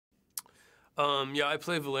Yeah, I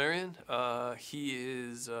play Valerian. He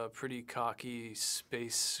is a pretty cocky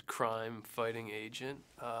space crime fighting agent.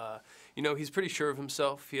 He's pretty sure of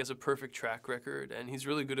himself. He has a perfect track record, and he's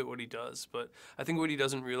really good at what he does. But I think what he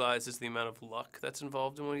doesn't realize is the amount of luck that's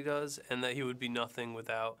involved in what he does, and that he would be nothing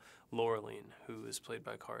without Laureline, who is played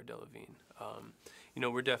by Cara Delevingne.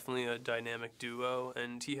 We're definitely a dynamic duo,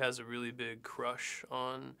 and he has a really big crush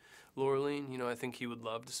on Laureline. I think he would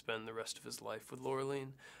love to spend the rest of his life with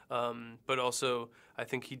Laureline. But also, I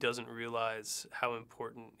think he doesn't realize how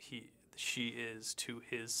important she is to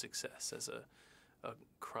his success as a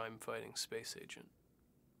crime-fighting space agent.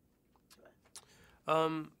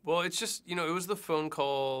 Well, it's just, it was the phone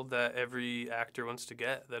call that every actor wants to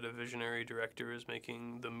get, that a visionary director is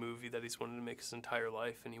making the movie that he's wanted to make his entire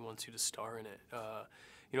life, and he wants you to star in it.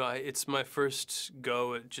 It's my first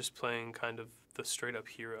go at just playing kind of the straight-up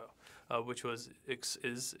hero, which is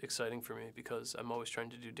exciting for me because I'm always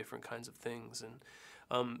trying to do different kinds of things.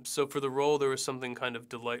 And so for the role, there was something kind of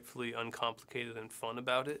delightfully uncomplicated and fun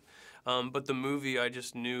about it. But the movie I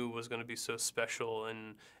just knew was going to be so special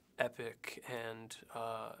and epic, and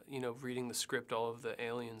reading the script, all of the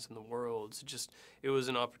aliens and the worlds, it was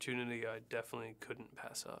an opportunity I definitely couldn't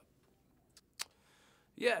pass up.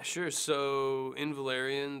 Yeah, sure. So in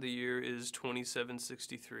Valerian, the year is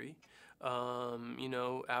 2763.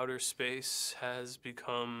 Outer space has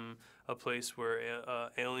become a place where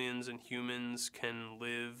aliens and humans can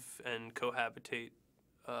live and cohabitate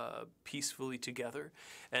peacefully together.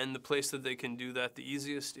 And the place that they can do that the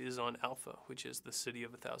easiest is on Alpha, which is the city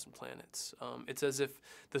of 1,000 planets. It's as if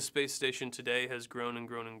the space station today has grown and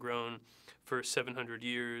grown and grown for 700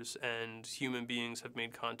 years, and human beings have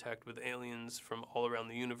made contact with aliens from all around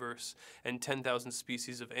the universe, and 10,000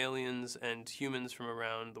 species of aliens and humans from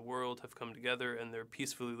around the world have come together, and they're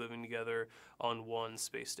peacefully living together on one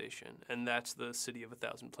space station. And that's the city of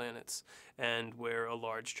 1,000 planets, and where a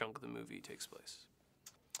large chunk of the movie takes place.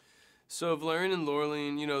 So Valerian and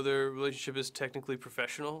Laureline, their relationship is technically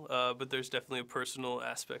professional, but there's definitely a personal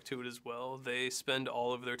aspect to it as well. They spend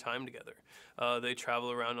all of their time together. They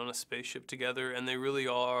travel around on a spaceship together, and they really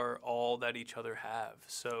are all that each other have.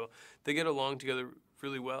 So they get along together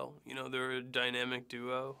really well. They're a dynamic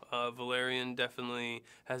duo. Valerian definitely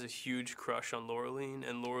has a huge crush on Laureline,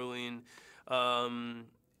 and Laureline,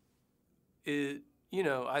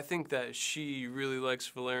 I think that she really likes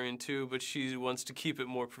Valerian too, but she wants to keep it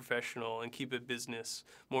more professional and keep it business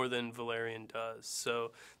more than Valerian does.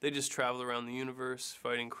 So they just travel around the universe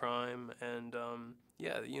fighting crime, and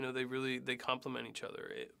they complement each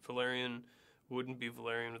other. Valerian wouldn't be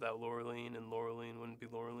Valerian without Laureline, and Laureline wouldn't be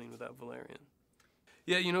Laureline without Valerian.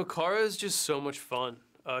 Yeah, Cara is just so much fun.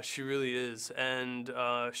 She really is, and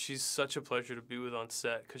she's such a pleasure to be with on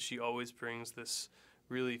set because she always brings this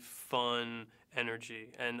really fun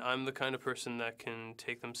energy, and I'm the kind of person that can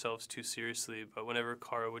take themselves too seriously, but whenever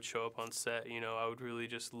Cara would show up on set, I would really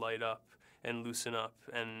just light up and loosen up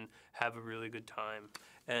and have a really good time.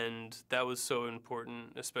 And that was so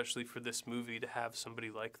important, especially for this movie, to have somebody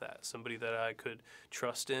like that, somebody that I could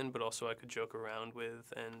trust in, but also I could joke around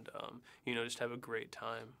with, and just have a great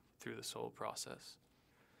time through this whole process.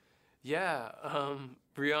 Yeah,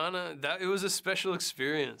 Rihanna, it was a special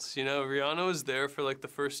experience. Rihanna was there for like the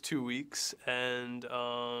first 2 weeks, and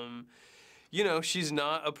she's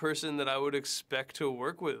not a person that I would expect to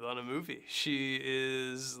work with on a movie. She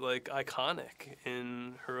is like iconic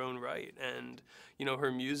in her own right, and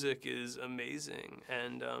her music is amazing,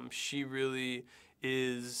 and she really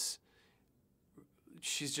is.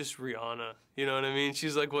 She's just Rihanna, you know what I mean?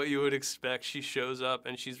 She's like what you would expect. She shows up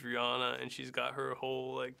and she's Rihanna, and she's got her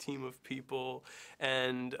whole like team of people,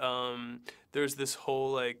 and there's this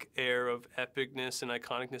whole like air of epicness and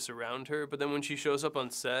iconicness around her. But then when she shows up on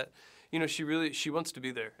set, she wants to be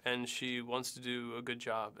there, and she wants to do a good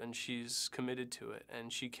job, and she's committed to it,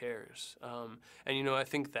 and she cares. And I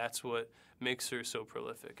think that's what makes her so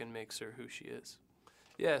prolific and makes her who she is.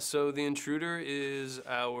 Yeah, so the Intruder is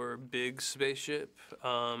our big spaceship.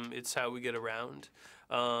 It's how we get around.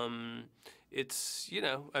 It's,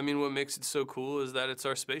 what makes it so cool is that it's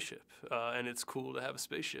our spaceship, and it's cool to have a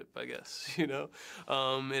spaceship, I guess,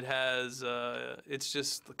 it's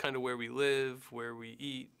just kind of where we live, where we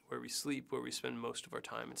eat, where we sleep, where we spend most of our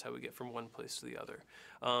time. It's how we get from one place to the other.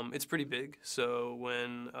 It's pretty big, so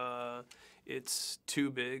when it's too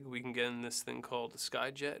big, we can get in this thing called a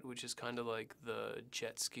skyjet, which is kind of like the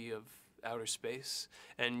jet ski of outer space,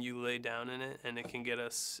 and you lay down in it, and it can get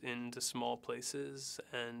us into small places,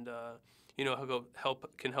 and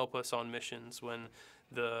can help us on missions when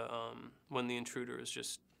the Intruder is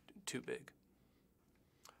just too big.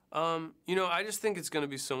 I just think it's going to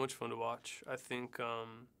be so much fun to watch. I think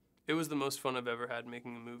it was the most fun I've ever had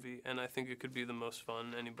making a movie, and I think it could be the most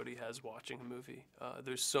fun anybody has watching a movie.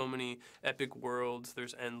 There's so many epic worlds,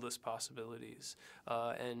 there's endless possibilities,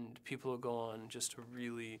 and people will go on just a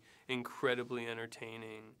really incredibly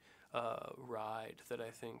entertaining ride that I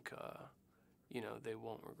think, they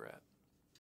won't regret.